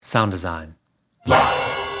Sound design.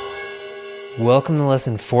 Welcome to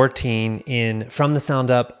lesson 14 in From the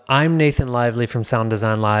Sound Up. I'm Nathan Lively from Sound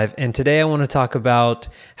Design Live, and today I want to talk about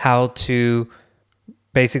how to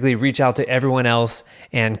basically reach out to everyone else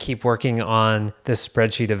and keep working on this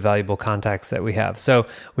spreadsheet of valuable contacts that we have. So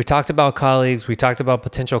we talked about colleagues, we talked about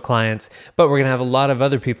potential clients, but we're going to have a lot of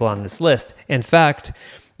other people on this list. In fact,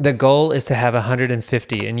 the goal is to have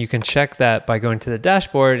 150, and you can check that by going to the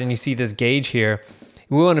dashboard, and you see this gauge here.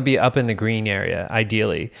 We want to be up in the green area,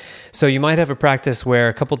 ideally. So you might have a practice where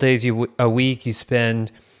a couple days a week you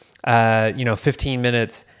spend 15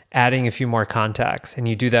 minutes adding a few more contacts, and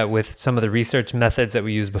you do that with some of the research methods that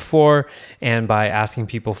we used before and by asking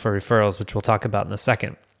people for referrals, which we'll talk about in a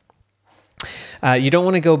second. You don't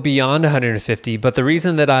want to go beyond 150, but the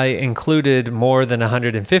reason that I included more than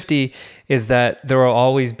 150 is that there will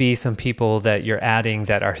always be some people that you're adding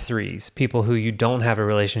that are threes, people who you don't have a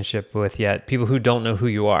relationship with yet, people who don't know who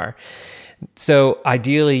you are. So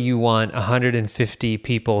ideally, you want 150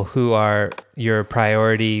 people who are your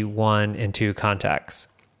priority 1 and 2 contacts.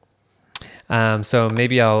 So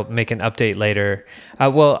maybe I'll make an update later.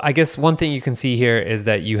 I guess one thing you can see here is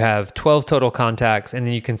that you have 12 total contacts, and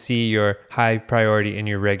then you can see your high priority and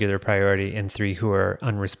your regular priority and 3 who are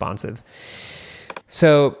unresponsive.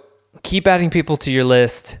 So keep adding people to your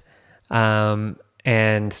list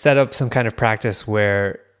and set up some kind of practice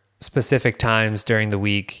where specific times during the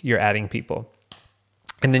week you're adding people.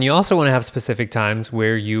 And then you also want to have specific times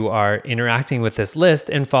where you are interacting with this list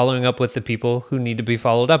and following up with the people who need to be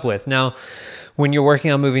followed up with. Now, when you're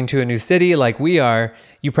working on moving to a new city like we are,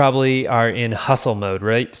 you probably are in hustle mode,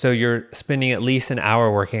 right? So you're spending at least an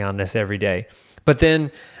hour working on this every day. But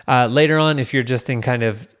then later on, if you're just in kind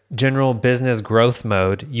of general business growth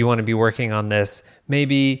mode, you want to be working on this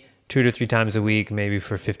maybe 2 to 3 times a week, maybe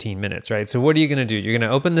for 15 minutes, right? So what are you going to do? You're going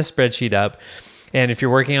to open the spreadsheet up. And if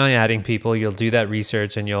you're working on adding people, you'll do that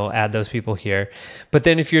research and you'll add those people here. But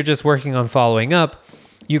then if you're just working on following up,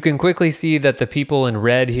 you can quickly see that the people in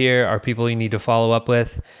red here are people you need to follow up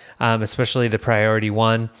with, especially the priority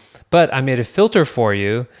 1. But I made a filter for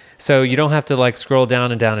you, so you don't have to scroll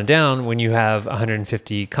down and down and down. When you have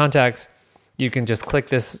 150 contacts, you can just click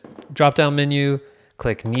this drop-down menu,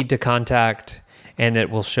 click Need to Contact, and it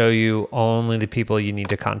will show you only the people you need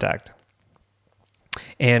to contact.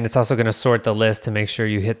 And it's also going to sort the list to make sure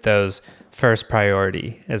you hit those first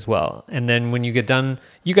priority as well. And then when you get done,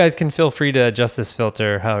 you guys can feel free to adjust this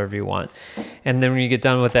filter however you want. And then when you get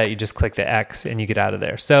done with that, you just click the X and you get out of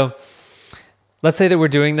there. So let's say that we're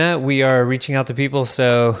doing that. We are reaching out to people.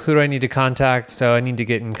 So who do I need to contact? So I need to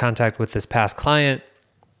get in contact with this past client.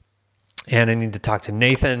 And I need to talk to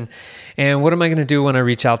Nathan. And what am I going to do when I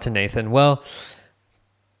reach out to Nathan? Well,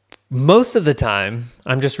 most of the time,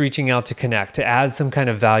 I'm just reaching out to connect, to add some kind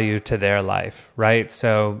of value to their life, right?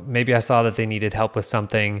 So maybe I saw that they needed help with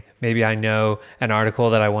something. Maybe I know an article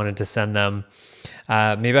that I wanted to send them.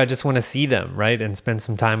 Maybe I just want to see them, right? And spend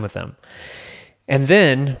some time with them. And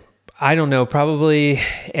then, I don't know, probably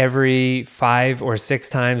every 5 or 6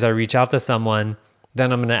 times I reach out to someone,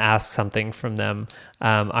 then I'm going to ask something from them,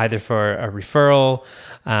 either for a referral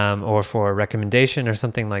or for a recommendation or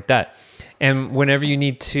something like that. And whenever you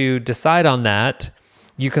need to decide on that,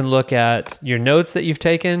 you can look at your notes that you've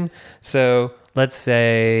taken. So let's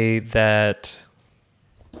say that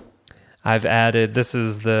I've added, this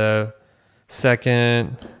is the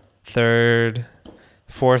 2nd, 3rd,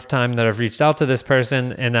 4th time that I've reached out to this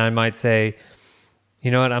person. And I might say, you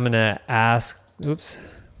know what, I'm going to ask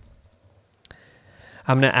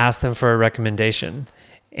them for a recommendation.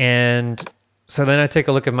 And so then I take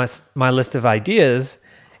a look at my list of ideas,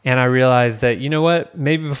 and I realize that, you know what,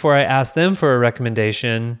 maybe before I ask them for a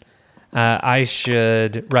recommendation, I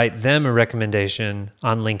should write them a recommendation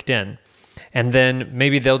on LinkedIn. And then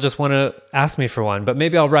maybe they'll just want to ask me for one, but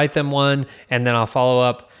maybe I'll write them one and then I'll follow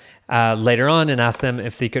up later on and ask them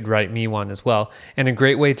if they could write me one as well. And a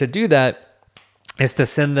great way to do that is to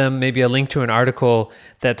send them maybe a link to an article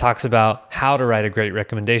that talks about how to write a great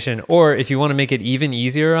recommendation. Or if you want to make it even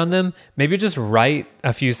easier on them, maybe just write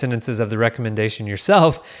a few sentences of the recommendation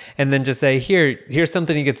yourself and then just say, here's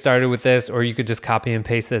something to get started with this, or you could just copy and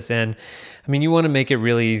paste this in. I mean, you want to make it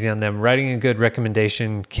really easy on them. Writing a good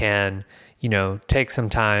recommendation can, take some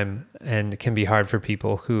time and can be hard for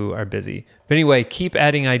people who are busy. But anyway, keep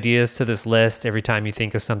adding ideas to this list every time you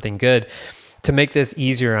think of something good, to make this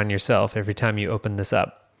easier on yourself every time you open this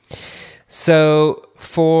up. So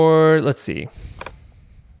let's see.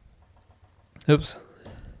 Okay,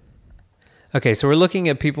 so we're looking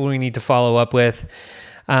at people we need to follow up with.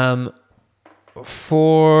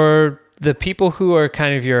 For the people who are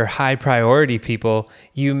kind of your high priority people,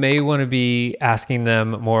 you may want to be asking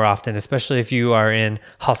them more often, especially if you are in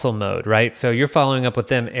hustle mode, right? So you're following up with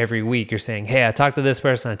them every week. You're saying, hey, I talked to this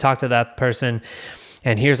person, I talked to that person,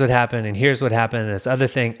 and here's what happened, and here's what happened, and this other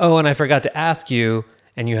thing. Oh, and I forgot to ask you,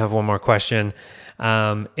 and you have one more question.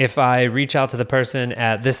 If I reach out to the person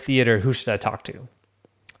at this theater, who should I talk to?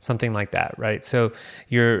 Something like that, right? So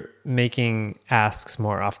you're making asks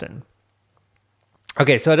more often.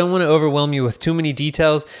 Okay, so I don't want to overwhelm you with too many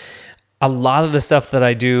details. A lot of the stuff that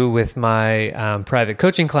I do with my private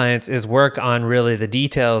coaching clients is work on really the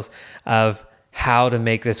details of how to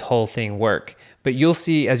make this whole thing work. But you'll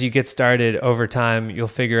see as you get started over time, you'll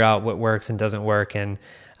figure out what works and doesn't work, and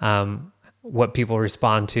what people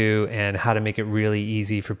respond to, and how to make it really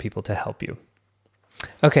easy for people to help you.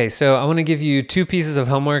 Okay, so I want to give you 2 pieces of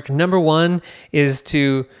homework. Number 1 is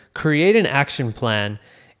to create an action plan.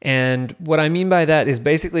 And what I mean by that is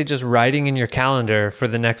basically just writing in your calendar for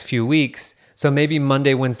the next few weeks. So maybe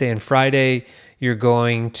Monday, Wednesday, and Friday, you're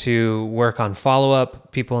going to work on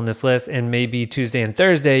follow-up people in this list. And maybe Tuesday and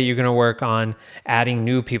Thursday, you're going to work on adding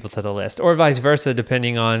new people to the list, or vice versa,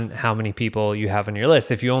 depending on how many people you have on your list.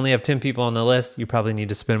 If you only have 10 people on the list, you probably need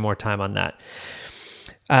to spend more time on that.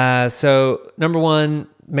 So number 1,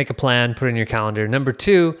 make a plan, put it in your calendar. Number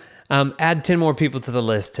 2, add 10 more people to the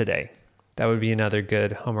list today. That would be another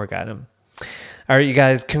good homework item. All right, you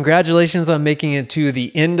guys, congratulations on making it to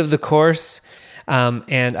the end of the course.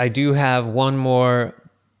 And I do have one more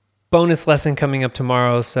bonus lesson coming up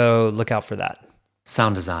tomorrow, so look out for that.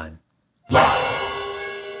 Sound design.